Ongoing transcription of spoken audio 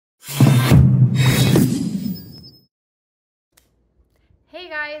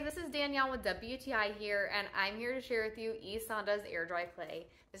guys, this is Danielle with WTI here, and I'm here to share with you ESANDA's air dry clay.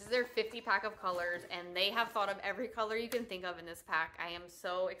 This is their 50 pack of colors, and they have thought of every color you can think of in this pack. I am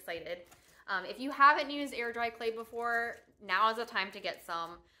so excited. If you haven't used air dry clay before, now is the time to get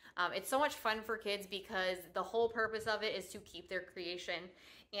some. It's so much fun for kids because the whole purpose of it is to keep their creation,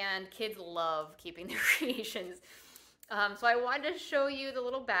 and kids love keeping their creations. So I wanted to show you the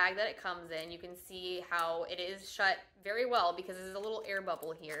little bag that it comes in. You can see how it is shut very well because there's a little air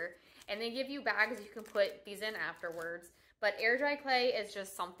bubble here. And they give you bags you can put these in afterwards. But air dry clay is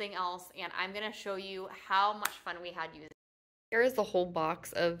just something else, and I'm going to show you how much fun we had using it. Here is the whole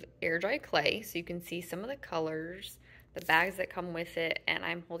box of air dry clay, so you can see some of the colors, the bags that come with it, and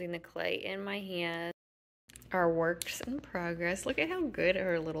I'm holding the clay in my hand. Our works in progress. Look at how good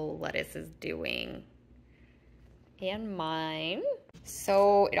our little lettuce is doing. And mine.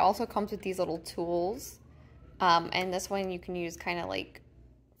 So it also comes with these little tools, and this one you can use kind of like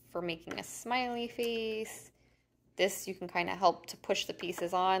for making a smiley face. This you can kind of help to push the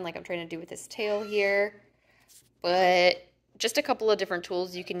pieces on, like I'm trying to do with this tail here, but just a couple of different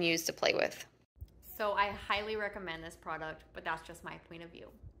tools you can use to play with. So I highly recommend this product, but that's just my point of view.